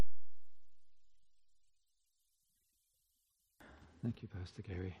Thank you, Pastor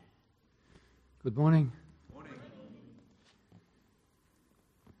Gary. Good morning. Morning.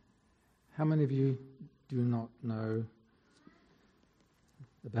 How many of you do not know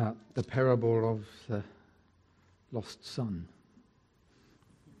about the parable of the lost son?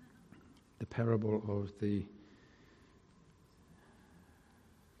 The parable of the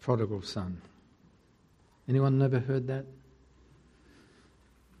prodigal son. Anyone never heard that?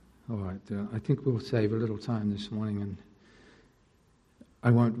 All right, I think we'll save a little time this morning, and I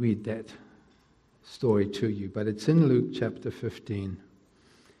won't read that story to you, but it's in Luke chapter 15,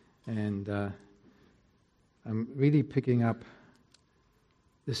 and I'm really picking up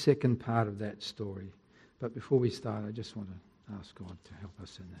the second part of that story. But before we start, I just want to ask God to help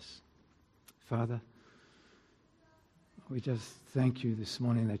us in this. Father, we just thank you this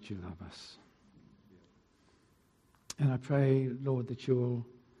morning that you love us. And I pray, Lord, that you'll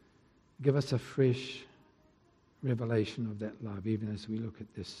give us a fresh revelation of that love, even as we look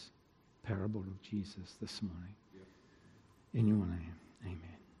at this parable of Jesus this morning. In your name,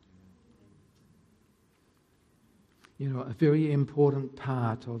 amen. You know, a very important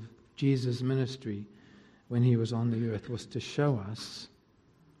part of Jesus' ministry when he was on the earth was to show us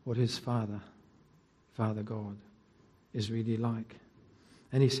what his Father God, is really like.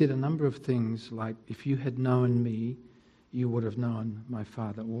 And he said a number of things like, if you had known me, you would have known my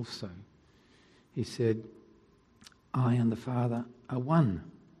Father also. He said, I and the Father are one.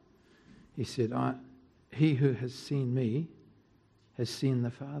 He said, he who has seen me has seen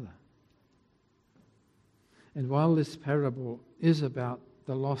the Father. And while this parable is about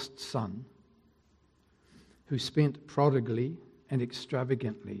the lost son who spent prodigally and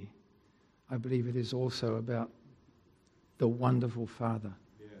extravagantly, I believe it is also about the wonderful Father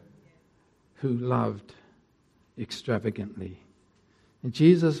who loved extravagantly. And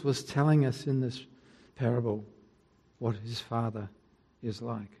Jesus was telling us in this parable what his Father is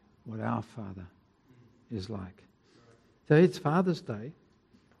like, what our Father is like. So it's Father's Day.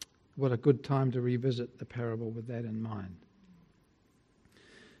 What a good time to revisit the parable with that in mind.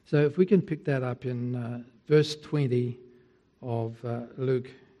 So if we can pick that up in verse 20 of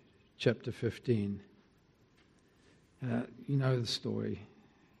Luke chapter 15. You know the story,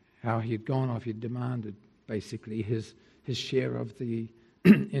 how he'd gone off, he'd demanded basically his share of the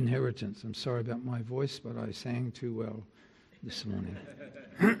inheritance. I'm sorry about my voice, but I sang too well this morning.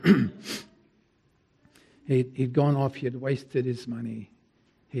 He'd gone off, he had wasted his money.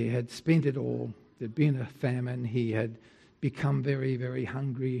 He had spent it all. There'd been a famine. He had become very, very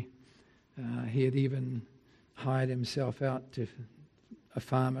hungry. He had even hired himself out to a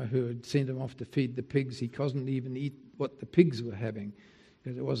farmer who had sent him off to feed the pigs. He couldn't even eat what the pigs were having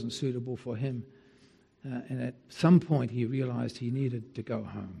because it wasn't suitable for him. And at some point he realized he needed to go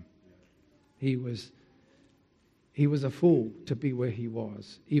home. He was a fool to be where he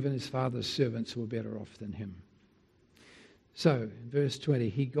was. Even his father's servants were better off than him. So, verse 20,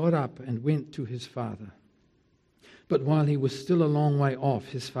 he got up and went to his father. But while he was still a long way off,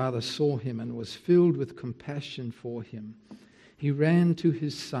 his father saw him and was filled with compassion for him. He ran to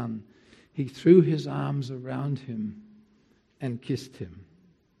his son. He threw his arms around him and kissed him.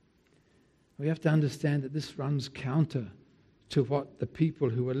 We have to understand that this runs counter to what the people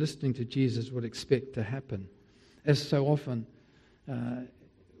who were listening to Jesus would expect to happen. As so often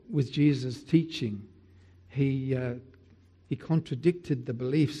with Jesus' teaching, he contradicted the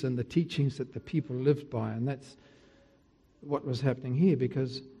beliefs and the teachings that the people lived by, and that's what was happening here,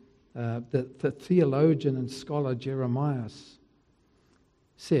 because the theologian and scholar Jeremiah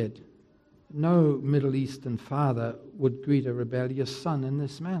said, no Middle Eastern father would greet a rebellious son in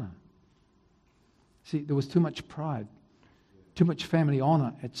this manner. See, there was too much pride, too much family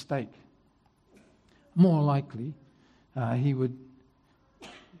honor at stake. More likely, he would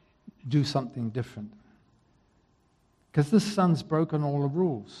do something different. Because this son's broken all the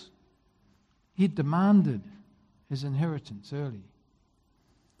rules. He demanded his inheritance early.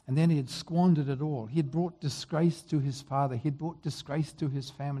 And then he had squandered it all. He had brought disgrace to his father. He had brought disgrace to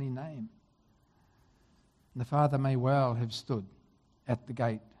his family name. And the father may well have stood at the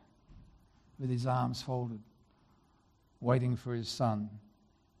gate with his arms folded, waiting for his son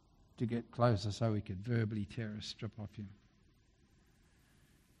to get closer so he could verbally tear a strip off him.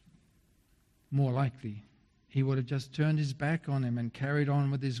 More likely, he would have just turned his back on him and carried on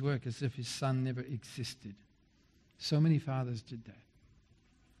with his work as if his son never existed. So many fathers did that.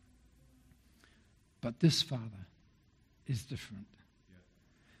 But this father is different.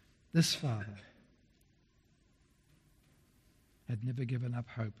 This father had never given up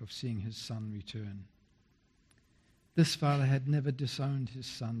hope of seeing his son return. This father had never disowned his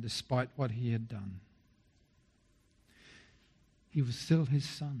son despite what he had done. He was still his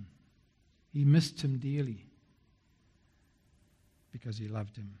son. He missed him dearly because he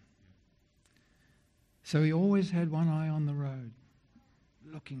loved him. So he always had one eye on the road,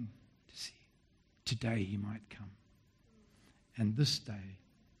 looking to see today he might come. And this day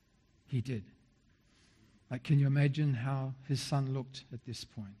he did. Like, can you imagine how his son looked at this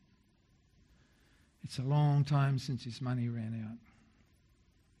point? It's a long time since his money ran out.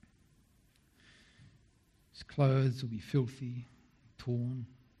 His clothes will be filthy, torn.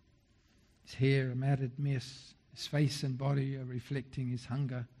 His hair a matted mess. His face and body are reflecting his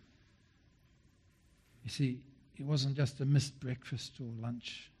hunger. You see, it wasn't just a missed breakfast or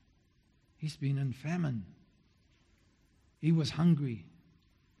lunch. He's been in famine. He was hungry.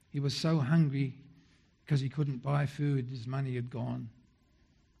 He was so hungry because he couldn't buy food. His money had gone.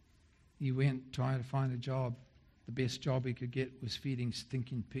 He went trying to find a job. The best job he could get was feeding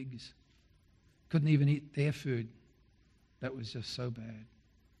stinking pigs. Couldn't even eat their food. That was just so bad.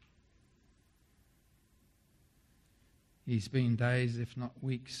 He's been days, if not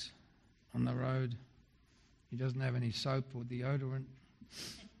weeks, on the road. He doesn't have any soap or deodorant.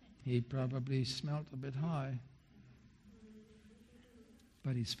 He probably smelt a bit high.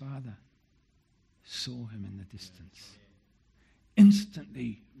 But his father saw him in the distance,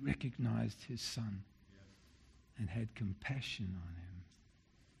 instantly recognized his son, and had compassion on him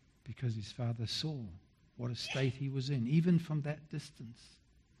because his father saw what a state he was in, even from that distance.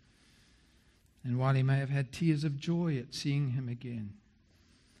 And while he may have had tears of joy at seeing him again,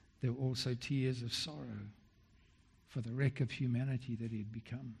 there were also tears of sorrow for the wreck of humanity that he had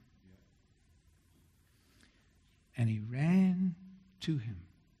become. And he ran to him,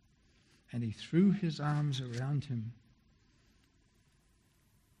 and he threw his arms around him,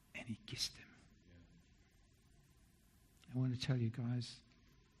 and he kissed him. I want to tell you guys,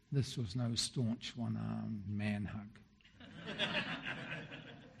 this was no staunch one-armed man hug.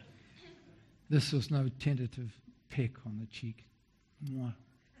 This was no tentative peck on the cheek. Mwah.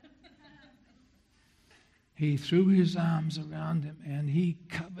 He threw his arms around him and he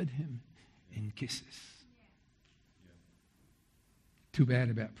covered him in kisses. Too bad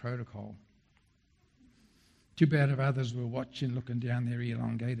about protocol. Too bad if others were watching, looking down their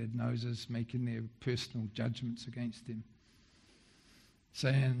elongated noses, making their personal judgments against him,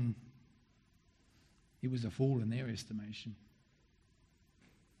 saying he was a fool in their estimation.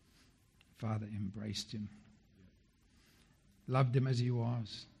 Father embraced him, loved him as he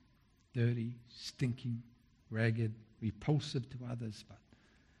was, dirty, stinking, ragged, repulsive to others, but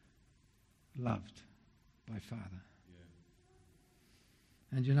loved by Father.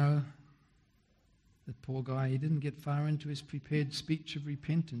 And you know, the poor guy, he didn't get far into his prepared speech of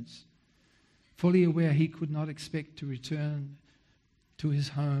repentance, fully aware he could not expect to return to his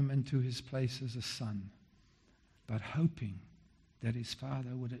home and to his place as a son, but hoping that his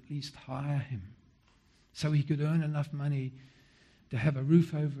father would at least hire him so he could earn enough money to have a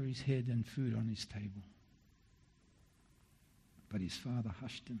roof over his head and food on his table. But his father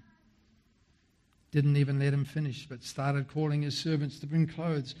hushed him, didn't even let him finish, but started calling his servants to bring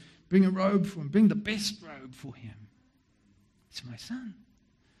clothes, bring a robe for him, bring the best robe for him. It's my son.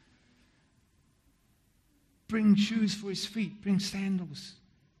 Bring shoes for his feet, bring sandals.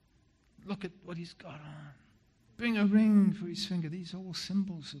 Look at what he's got on. Bring a ring for his finger. These are all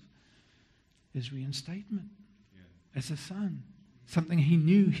symbols of his reinstatement as a son. Something he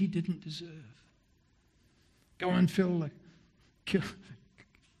knew he didn't deserve. Go and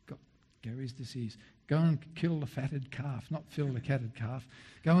got Gary's disease. Go and kill the fatted calf. Not fill the fatted calf.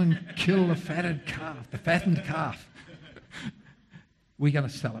 Go and kill the fatted calf, the fattened calf. We're going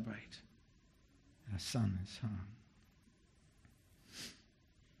to celebrate. Our son is home.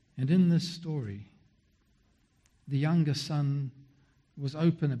 And in this story, the younger son was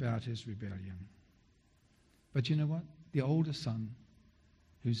open about his rebellion. But you know what? The older son,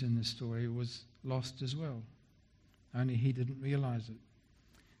 who's in this story, was lost as well. Only he didn't realize it.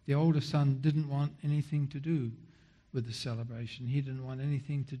 The older son didn't want anything to do with the celebration. He didn't want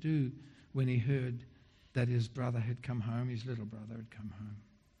anything to do when he heard that his brother had come home, his little brother had come home.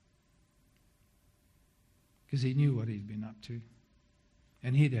 Because he knew what he'd been up to.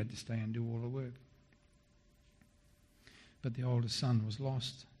 And he'd had to stay and do all the work. But the older son was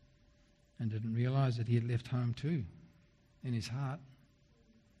lost and didn't realize that he had left home too, in his heart.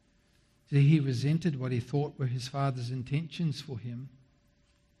 See, he resented what he thought were his father's intentions for him,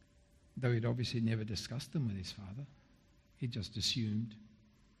 though he'd obviously never discussed them with his father. He just assumed.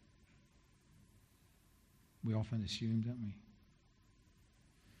 We often assume, don't we?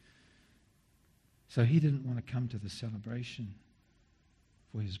 So he didn't want to come to the celebration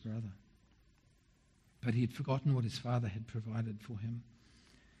for his brother. But he'd forgotten what his father had provided for him.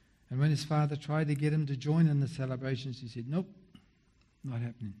 And when his father tried to get him to join in the celebrations, he said, nope, not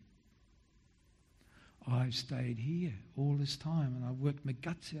happening. I've stayed here all this time and I've worked my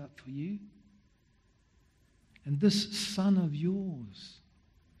guts out for you. And this son of yours,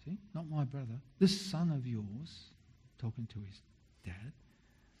 see, not my brother, this son of yours, talking to his dad,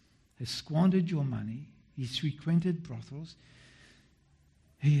 has squandered your money. He's frequented brothels.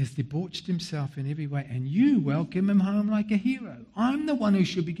 He has debauched himself in every way, and you welcome him home like a hero. I'm the one who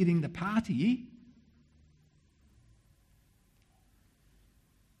should be getting the party.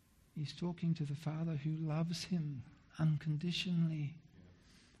 He's talking to the father who loves him unconditionally,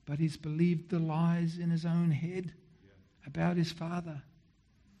 but he's believed the lies in his own head about his father.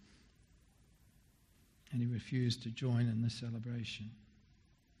 And he refused to join in the celebration.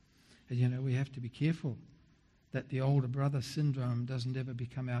 And we have to be careful that the older brother syndrome doesn't ever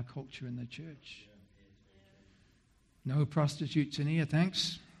become our culture in the church. No prostitutes in here,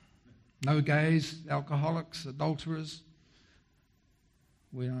 thanks. No gays, alcoholics, adulterers.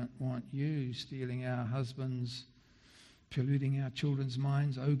 We don't want you stealing our husbands, polluting our children's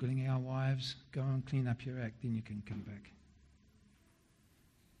minds, ogling our wives. Go and clean up your act, then you can come back.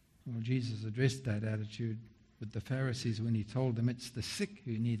 Well, Jesus addressed that attitude with the Pharisees when he told them it's the sick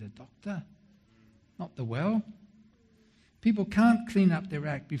who need a doctor, not the well. People can't clean up their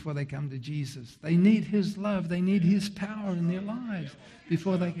act before they come to Jesus. They need his love. They need his power in their lives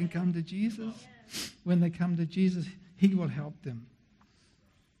before they can come to Jesus. When they come to Jesus, he will help them.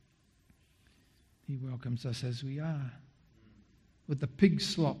 He welcomes us as we are, with the pig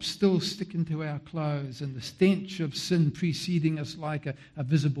slop still sticking to our clothes and the stench of sin preceding us like a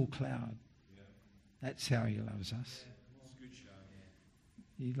visible cloud. That's how he loves us.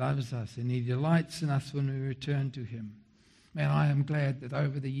 He loves us and he delights in us when we return to him. Man, I am glad that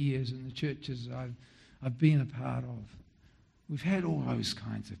over the years in the churches I've been a part of, we've had all those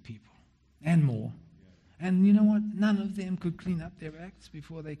kinds of people and more. And you know what? None of them could clean up their acts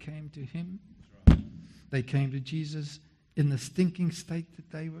before they came to him. They came to Jesus in the stinking state that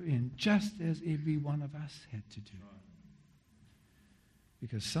they were in, just as every one of us had to do.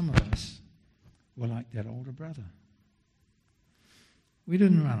 Because some of us were like that older brother. We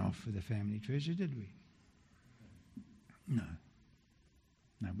didn't run off with the family treasure, did we? No.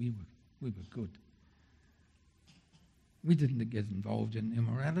 No, we were good. We didn't get involved in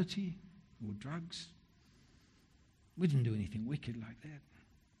immorality or drugs. We didn't do anything wicked like that.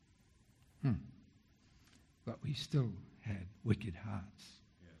 But we still had wicked hearts.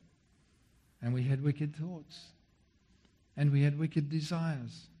 And we had wicked thoughts. And we had wicked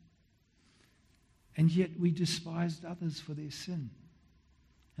desires. And yet we despised others for their sin.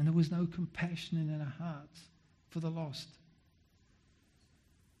 And there was no compassion in our hearts for the lost.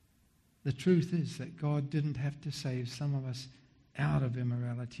 The truth is that God didn't have to save some of us out of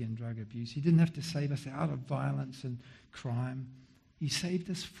immorality and drug abuse. He didn't have to save us out of violence and crime. He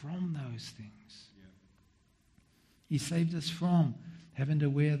saved us from those things. He saved us from having to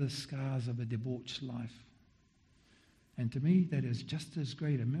wear the scars of a debauched life. And to me, that is just as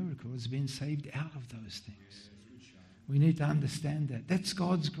great a miracle as being saved out of those things. We need to understand that. That's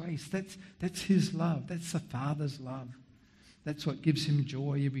God's grace. That's his love. That's the Father's love. That's what gives him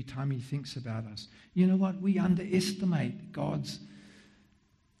joy every time he thinks about us. You know what? We underestimate God's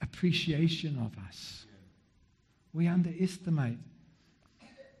appreciation of us. We underestimate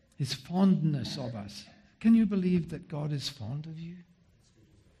his fondness of us. Can you believe that God is fond of you?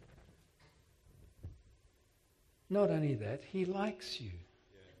 Not only that, he likes you.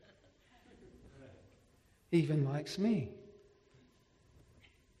 He even likes me.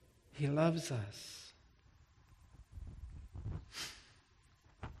 He loves us.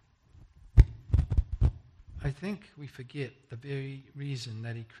 I think we forget the very reason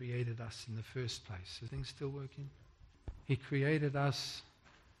that he created us in the first place. Are things still working? He created us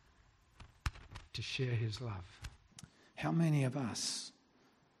to share his love. How many of us,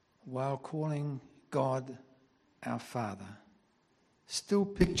 while calling God our Father, still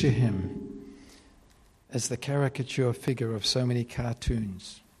picture him as the caricature figure of so many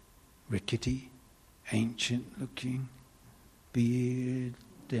cartoons? Rickety, ancient looking, beard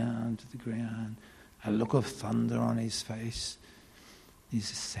down to the ground, a look of thunder on his face,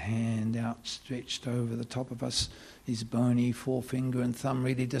 his hand outstretched over the top of us, his bony forefinger and thumb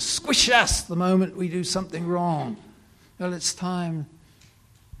ready to squish us the moment we do something wrong. Well, it's time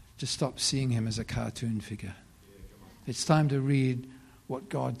to stop seeing him as a cartoon figure. It's time to read what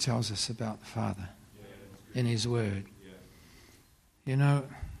God tells us about the Father in his Word. You know,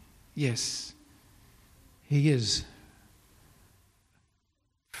 yes, he is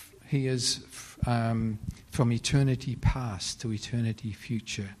He is from eternity past to eternity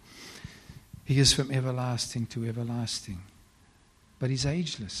future. He is from everlasting to everlasting. But he's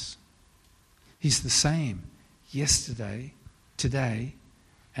ageless. He's the same yesterday, today,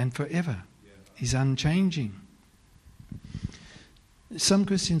 and forever. He's unchanging. Some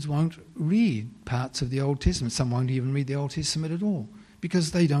Christians won't read parts of the Old Testament. Some won't even read the Old Testament at all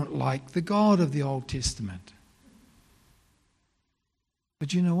because they don't like the God of the Old Testament.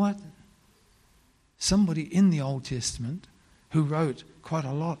 But you know what? Somebody in the Old Testament who wrote quite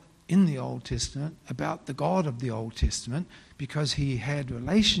a lot in the Old Testament about the God of the Old Testament because he had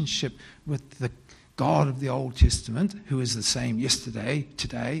relationship with the God of the Old Testament, who is the same yesterday,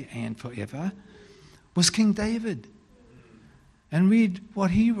 today, and forever, was King David. And read what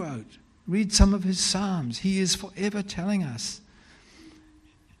he wrote. Read some of his Psalms. He is forever telling us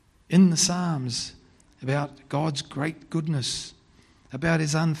in the Psalms about God's great goodness, about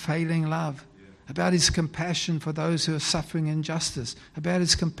his unfailing love, about his compassion for those who are suffering injustice, about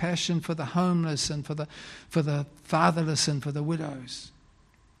his compassion for the homeless and for the fatherless and for the widows.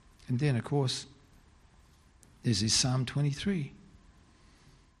 And then, of course, there's his Psalm 23.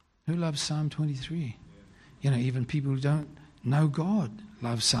 Who loves Psalm 23? You know, even people who don't know God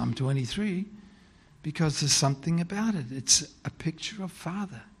love Psalm 23 because there's something about it. It's a picture of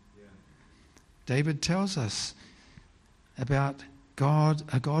Father. David tells us about God,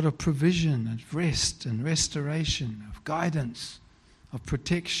 a God of provision and rest and restoration, of guidance, of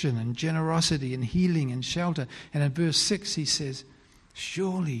protection and generosity and healing and shelter. And in verse 6 he says,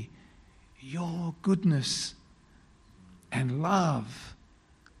 surely your goodness and love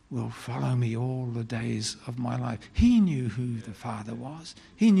will follow me all the days of my life. He knew who the Father was.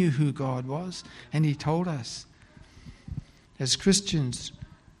 He knew who God was. And he told us. As Christians,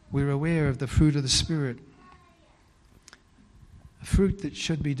 we're aware of the fruit of the Spirit. A fruit that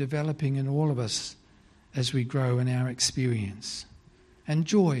should be developing in all of us as we grow in our experience. And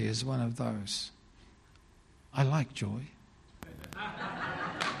joy is one of those. I like joy.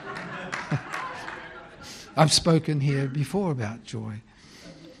 I've spoken here before about joy.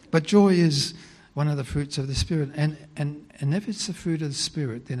 But joy is one of the fruits of the Spirit. And if it's the fruit of the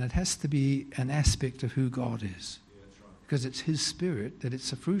Spirit, then it has to be an aspect of who God is. Because it's his Spirit that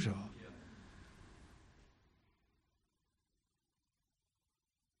it's a fruit of.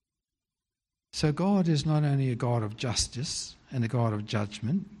 So God is not only a God of justice and a God of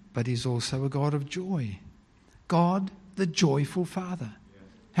judgment, but he's also a God of joy. God, the joyful Father.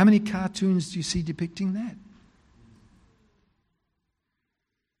 How many cartoons do you see depicting that?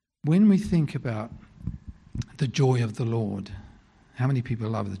 When we think about the joy of the Lord, how many people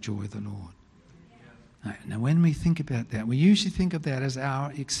love the joy of the Lord? Now, when we think about that, we usually think of that as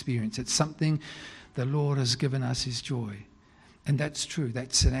our experience. It's something the Lord has given us, his joy. And that's true.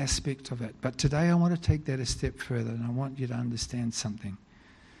 That's an aspect of it. But today I want to take that a step further, and I want you to understand something.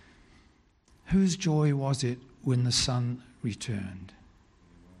 Whose joy was it when the Son returned?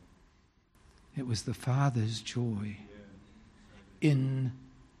 It was the Father's joy in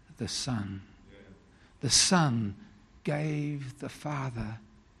the Son. The Son gave the Father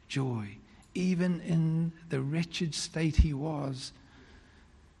joy. Even in the wretched state he was,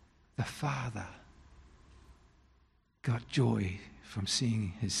 the Father got joy from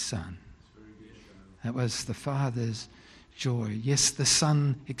seeing his Son. That was the Father's joy. Yes, the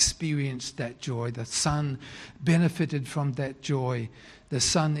Son experienced that joy. The Son benefited from that joy. The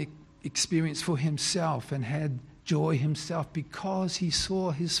Son experienced for himself and had joy himself because he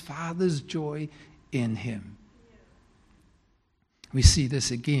saw his Father's joy in him. We see this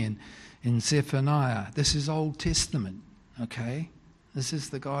again in Zephaniah. This is Old Testament, okay? This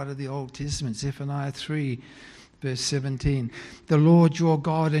is the God of the Old Testament. Zephaniah 3, verse 17. The Lord your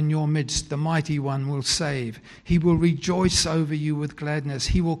God in your midst, the mighty one, will save. He will rejoice over you with gladness.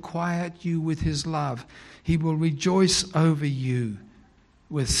 He will quiet you with his love. He will rejoice over you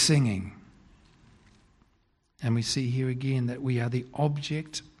with singing. And we see here again that we are the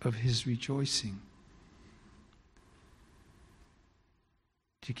object of his rejoicing.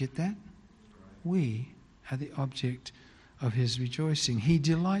 Do you get that? We are the object of his rejoicing. He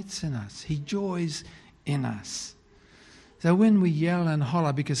delights in us. He joys in us. So when we yell and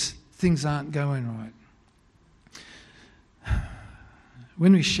holler because things aren't going right,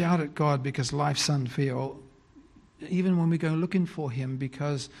 when we shout at God because life's unfair, or even when we go looking for him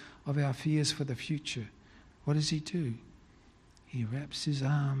because of our fears for the future, what does he do? He wraps his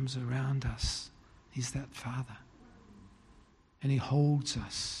arms around us. He's that Father. And he holds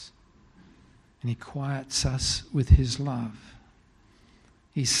us. And he quiets us with his love.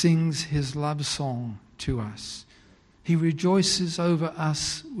 He sings his love song to us. He rejoices over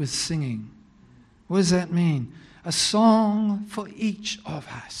us with singing. What does that mean? A song for each of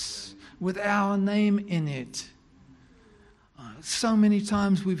us with our name in it. So many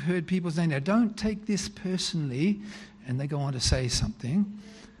times we've heard people say, now don't take this personally, and they go on to say something.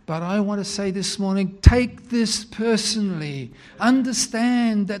 But I want to say this morning, take this personally.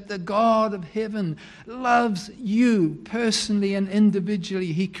 Understand that the God of heaven loves you personally and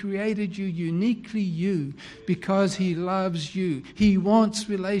individually. He created you uniquely you because he loves you. He wants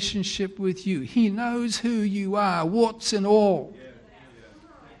relationship with you. He knows who you are, warts and all.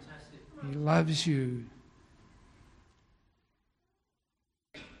 He loves you.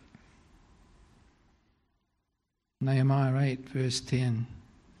 Nehemiah 8, verse 10.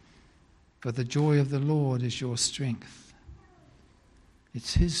 For the joy of the Lord is your strength.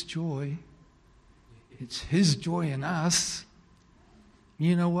 It's his joy. It's his joy in us.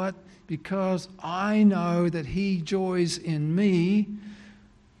 You know what? Because I know that he joys in me.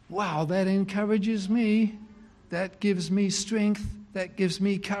 Wow, that encourages me. That gives me strength. That gives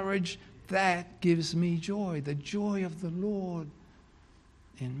me courage. That gives me joy. The joy of the Lord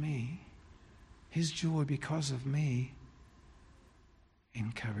in me. His joy because of me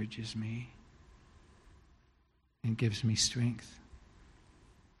encourages me and gives me strength.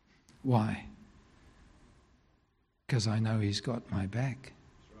 Why? Because I know he's got my back.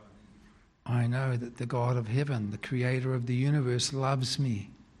 I know that the God of heaven, the creator of the universe, loves me.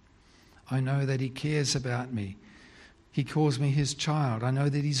 I know that he cares about me. He calls me his child. I know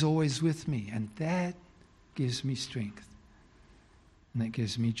that he's always with me, and that gives me strength and that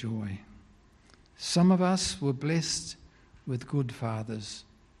gives me joy. Some of us were blessed with good fathers.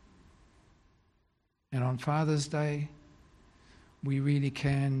 And on Father's Day, we really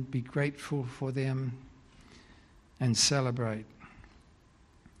can be grateful for them and celebrate.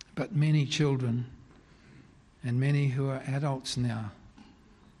 But many children and many who are adults now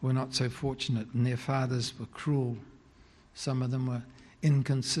were not so fortunate, and their fathers were cruel. Some of them were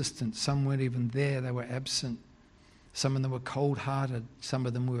inconsistent. Some weren't even there. They were absent. Some of them were cold-hearted. Some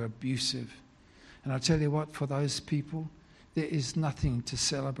of them were abusive. And I tell you what, for those people, there is nothing to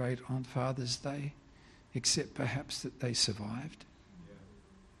celebrate on Father's Day except perhaps that they survived.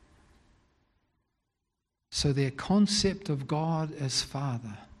 So their concept of God as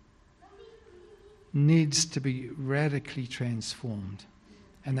Father needs to be radically transformed,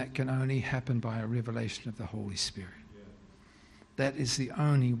 and that can only happen by a revelation of the Holy Spirit. That is the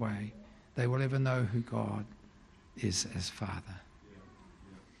only way they will ever know who God is as Father.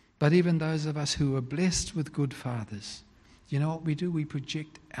 But even those of us who are blessed with good fathers, you know what we do? We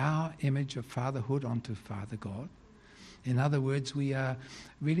project our image of fatherhood onto Father God. In other words, we are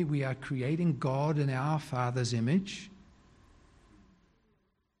creating God in our Father's image.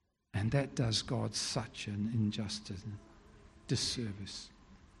 And that does God such an injustice and disservice.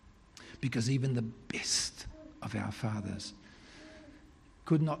 Because even the best of our fathers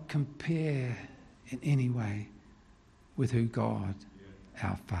could not compare in any way with who God,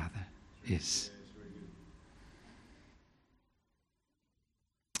 our Father, is.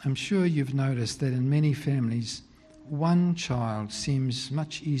 I'm sure you've noticed that in many families, one child seems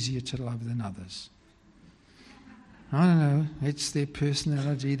much easier to love than others. I don't know, it's their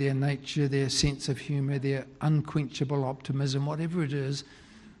personality, their nature, their sense of humour, their unquenchable optimism, whatever it is.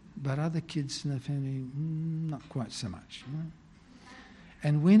 But other kids in the family, not quite so much. You know?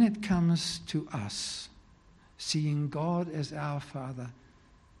 And when it comes to us, seeing God as our Father,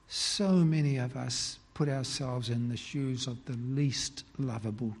 so many of us put ourselves in the shoes of the least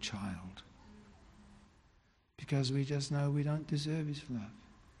lovable child. Because we just know we don't deserve his love.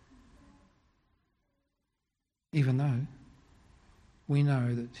 Even though we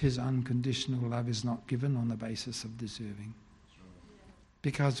know that his unconditional love is not given on the basis of deserving.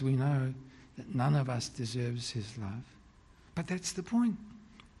 Because we know that none of us deserves his love. But that's the point.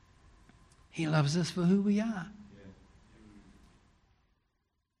 He loves us for who we are.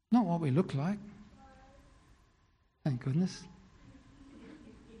 Not what we look like. Thank goodness.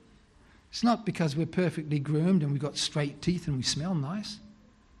 It's not because we're perfectly groomed and we've got straight teeth and we smell nice.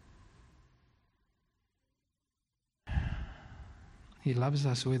 He loves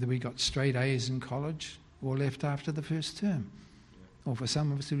us whether we got straight A's in college or left after the first term. Or for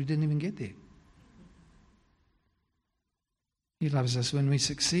some of us who didn't even get there. He loves us when we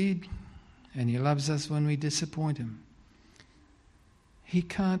succeed, and he loves us when we disappoint him. He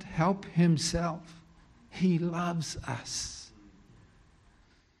can't help himself. He loves us.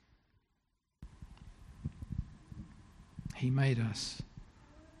 He made us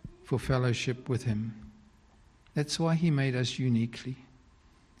for fellowship with him. That's why he made us uniquely.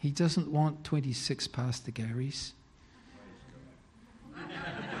 He doesn't want 26 Pastor Garys.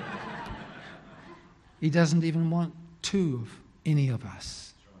 He doesn't even want two of any of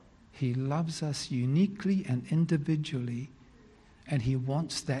us. He loves us uniquely and individually, and he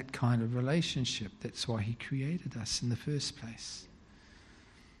wants that kind of relationship. That's why he created us in the first place.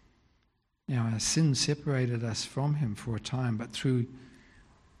 Now, our sin separated us from him for a time, but through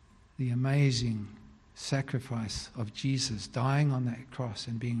the amazing sacrifice of Jesus dying on that cross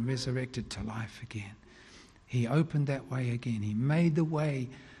and being resurrected to life again, he opened that way again. He made the way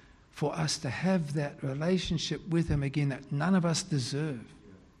for us to have that relationship with him again that none of us deserve.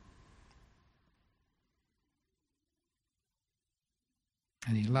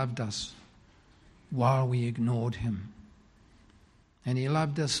 And he loved us while we ignored him. And he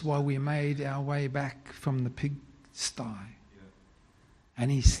loved us while we made our way back from the pigsty. And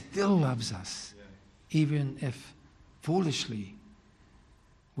he still loves us, even if foolishly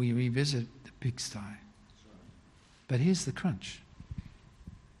we revisit the pigsty. But here's the crunch.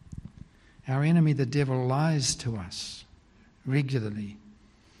 Our enemy, the devil, lies to us regularly.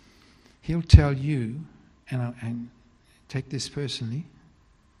 He'll tell you, and take this personally,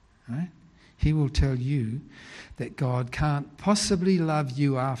 right? He will tell you that God can't possibly love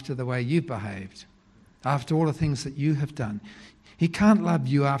you after the way you've behaved, after all the things that you have done. He can't love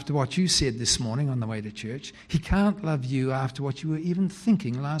you after what you said this morning on the way to church. He can't love you after what you were even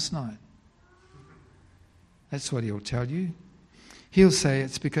thinking last night. That's what he'll tell you. He'll say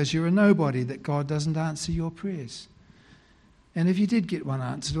it's because you're a nobody that God doesn't answer your prayers. And if you did get one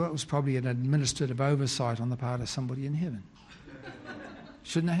answered, well, it was probably an administrative oversight on the part of somebody in heaven.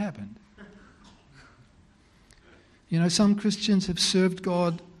 Shouldn't have happened. You know, some Christians have served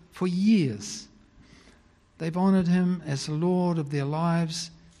God for years. They've honoured him as the Lord of their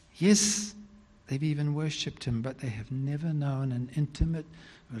lives. Yes, they've even worshipped him, but they have never known an intimate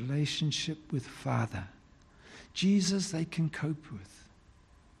relationship with Father. Jesus they can cope with,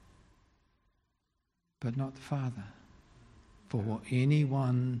 but not the Father, for any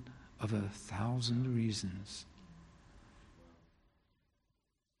one of 1,000 reasons.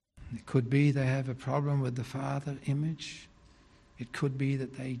 It could be they have a problem with the Father image. It could be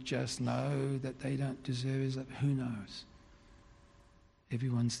that they just know that they don't deserve his love. Who knows?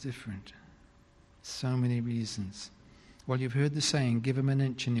 Everyone's different. So many reasons. Well, you've heard the saying, give him an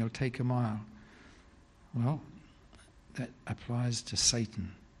inch and he'll take a mile. Well, that applies to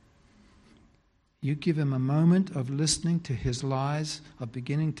Satan. You give him a moment of listening to his lies, of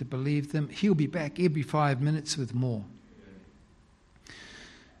beginning to believe them, he'll be back every 5 minutes with more.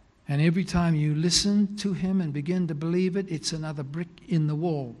 And every time you listen to him and begin to believe it, it's another brick in the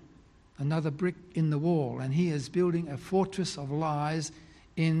wall. Another brick in the wall. And he is building a fortress of lies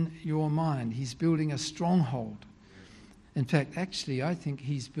in your mind. He's building a stronghold. In fact, actually, I think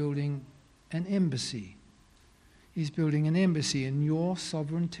he's building an embassy. He's building an embassy in your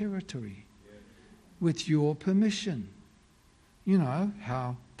sovereign territory with your permission. You know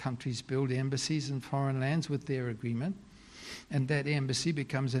how countries build embassies in foreign lands with their agreement. And that embassy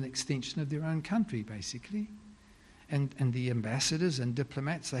becomes an extension of their own country, basically. And the ambassadors and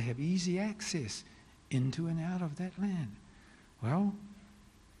diplomats, they have easy access into and out of that land. Well,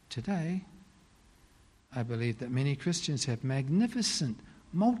 today, I believe that many Christians have magnificent,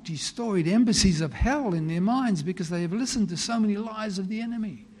 multi-storied embassies of hell in their minds because they have listened to so many lies of the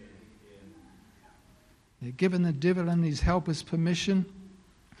enemy. They've given the devil and his helpers permission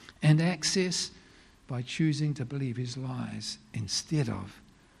and access by choosing to believe his lies instead of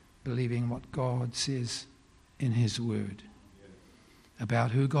believing what God says in his word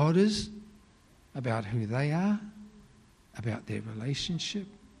about who God is, about who they are, about their relationship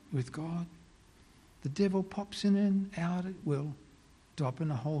with God. The devil pops in and out at will,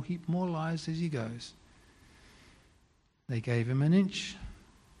 dropping a whole heap more lies as he goes. They gave him an inch,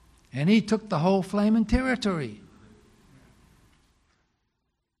 and he took the whole flaming territory.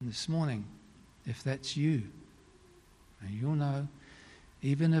 And this morning, if that's you, and you'll know,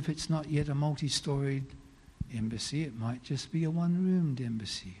 even if it's not yet a multi-storied embassy, it might just be a one-roomed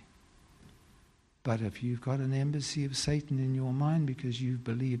embassy. But if you've got an embassy of Satan in your mind because you've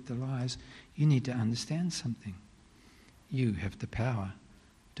believed the lies, you need to understand something. You have the power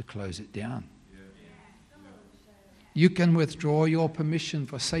to close it down. You can withdraw your permission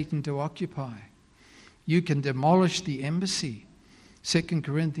for Satan to occupy. You can demolish the embassy. 2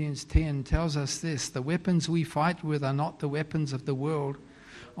 Corinthians 10 tells us this: the weapons we fight with are not the weapons of the world.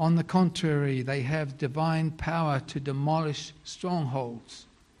 On the contrary, they have divine power to demolish strongholds.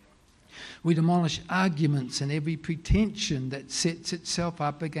 We demolish arguments and every pretension that sets itself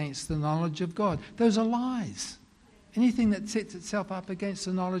up against the knowledge of God. Those are lies. Anything that sets itself up against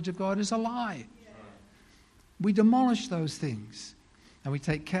the knowledge of God is a lie. We demolish those things. And we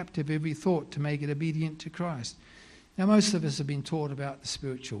take captive every thought to make it obedient to Christ. Now, most of us have been taught about the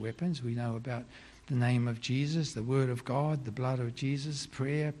spiritual weapons. We know about the name of Jesus, the word of God, the blood of Jesus,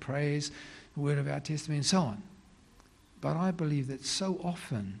 prayer, praise, the word of our testimony, and so on. But I believe that so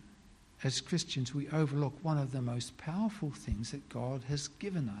often, as Christians, we overlook one of the most powerful things that God has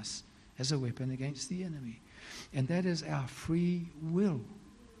given us as a weapon against the enemy. And that is our free will.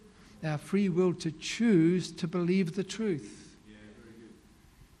 Our free will to choose to believe the truth.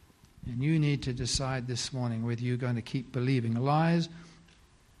 And you need to decide this morning whether you're going to keep believing lies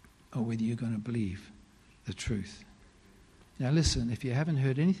or whether you're going to believe the truth. Now listen, if you haven't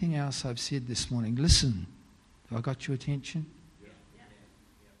heard anything else I've said this morning, listen. Have I got your attention?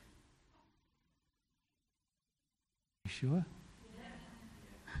 You sure?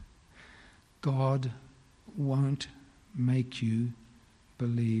 God won't make you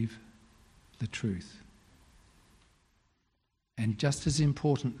believe the truth. And just as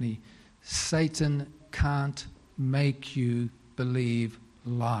importantly, Satan can't make you believe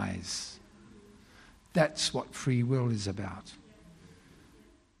lies. That's what free will is about.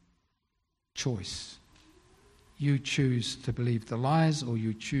 Choice. You choose to believe the lies or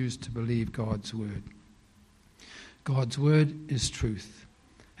you choose to believe God's word. God's word is truth.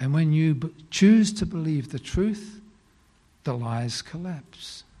 And when you choose to believe the truth, the lies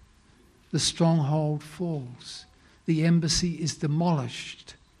collapse. The stronghold falls. The embassy is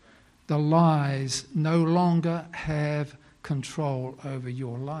demolished. The lies no longer have control over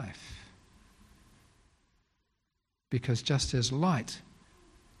your life. Because just as light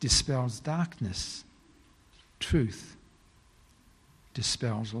dispels darkness, truth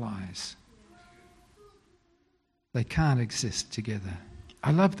dispels lies. They can't exist together.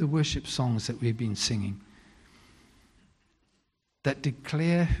 I love the worship songs that we've been singing that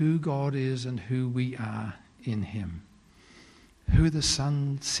declare who God is and who we are in him. Who the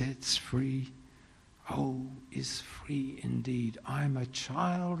Son sets free, oh, is free indeed. I'm a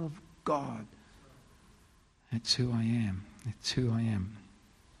child of God. That's who I am. That's who I am.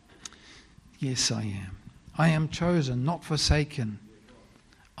 Yes, I am. I am chosen, not forsaken.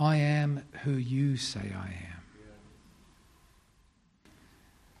 I am who you say I am.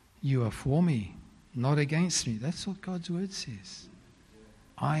 You are for me, not against me. That's what God's word says.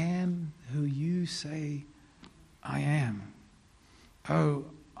 I am who you say I am. Oh,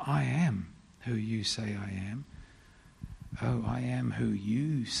 I am who you say I am. Oh, I am who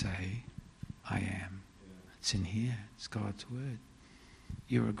you say I am. It's in here. It's God's word.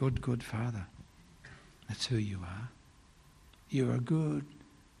 You're a good, good Father. That's who you are. You're a good,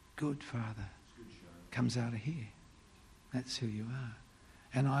 good Father. Comes out of here. That's who you are.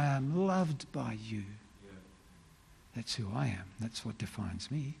 And I am loved by you. That's who I am. That's what defines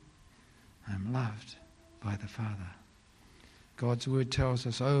me. I'm loved by the Father. God's word tells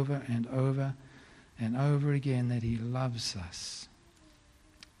us over and over and over again that he loves us.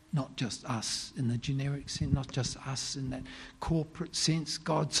 Not just us in the generic sense, not just us in that corporate sense.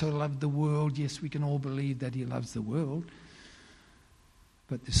 God so loved the world. Yes, we can all believe that he loves the world.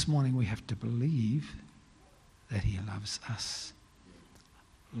 But this morning we have to believe that he loves us.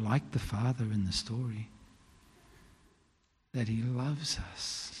 Like the Father in the story. That he loves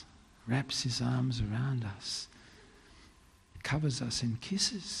us. Wraps his arms around us. Covers us in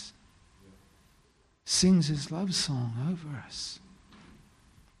kisses. Sings his love song over us.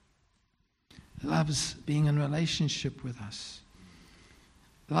 Loves being in relationship with us.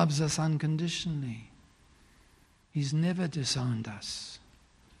 Loves us unconditionally. He's never disowned us.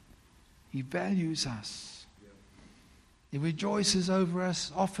 He values us. He rejoices over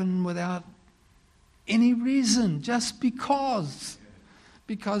us, often without any reason, just because.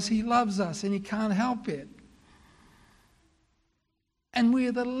 Because he loves us and he can't help it. And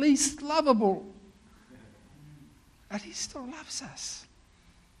we're the least lovable. But he still loves us.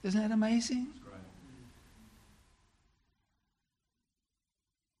 Isn't that amazing?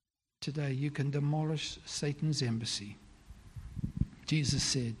 Today you can demolish Satan's embassy. Jesus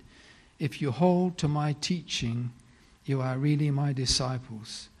said, if you hold to my teaching, you are really my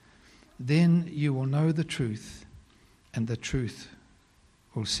disciples. Then you will know the truth, and the truth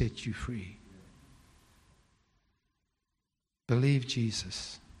will set you free. Believe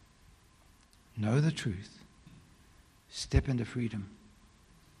Jesus. Know the truth. Step into freedom.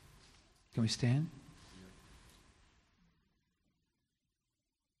 Can we stand?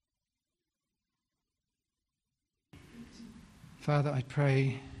 Father, I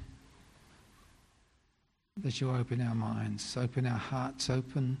pray that you open our minds, open our hearts,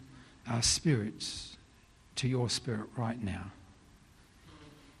 open our spirits to your spirit right now.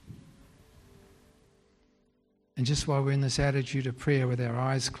 And just while we're in this attitude of prayer with our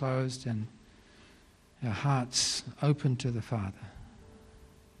eyes closed and our hearts open to the Father,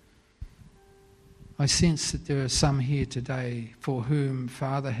 I sense that there are some here today for whom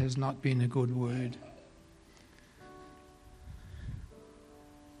Father has not been a good word.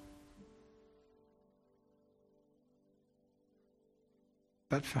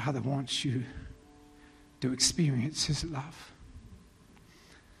 But Father wants you to experience His love.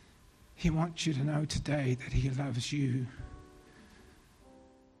 He wants you to know today that He loves you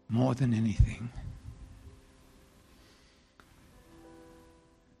more than anything.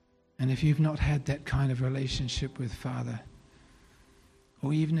 And if you've not had that kind of relationship with Father,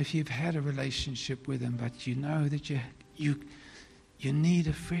 or even if you've had a relationship with Him, but you know that you need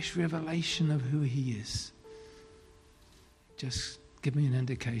a fresh revelation of who He is, just give me an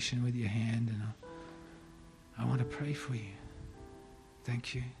indication with your hand and I want to pray for you.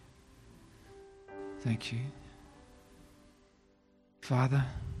 Thank you. Thank you. Father,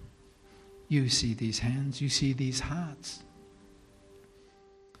 you see these hands, you see these hearts.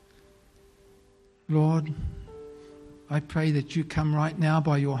 Lord, I pray that you come right now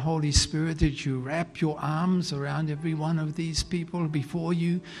by your Holy Spirit, that you wrap your arms around every one of these people before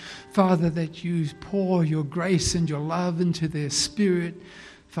you. Father, that you pour your grace and your love into their spirit.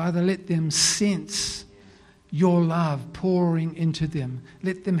 Father, let them sense your love pouring into them.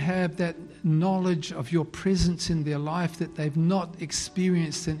 Let them have that knowledge of your presence in their life that they've not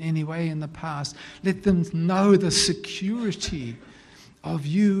experienced in any way in the past. Let them know the security of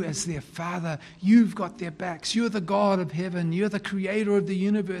you as their Father. You've got their backs. You're the God of heaven. You're the creator of the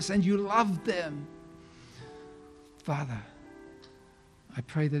universe, and you love them. Father, I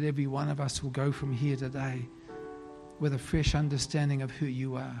pray that every one of us will go from here today with a fresh understanding of who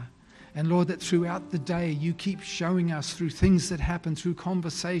you are. And Lord, that throughout the day you keep showing us through things that happen, through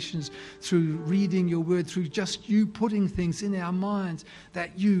conversations, through reading your word, through just you putting things in our minds,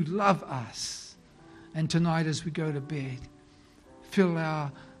 that you love us. And tonight as we go to bed, fill our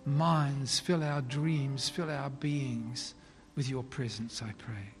minds, fill our dreams, fill our beings with your presence, I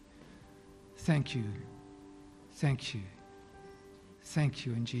pray. Thank you. Thank you. Thank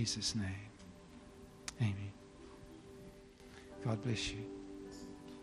you in Jesus' name. Amen. God bless you.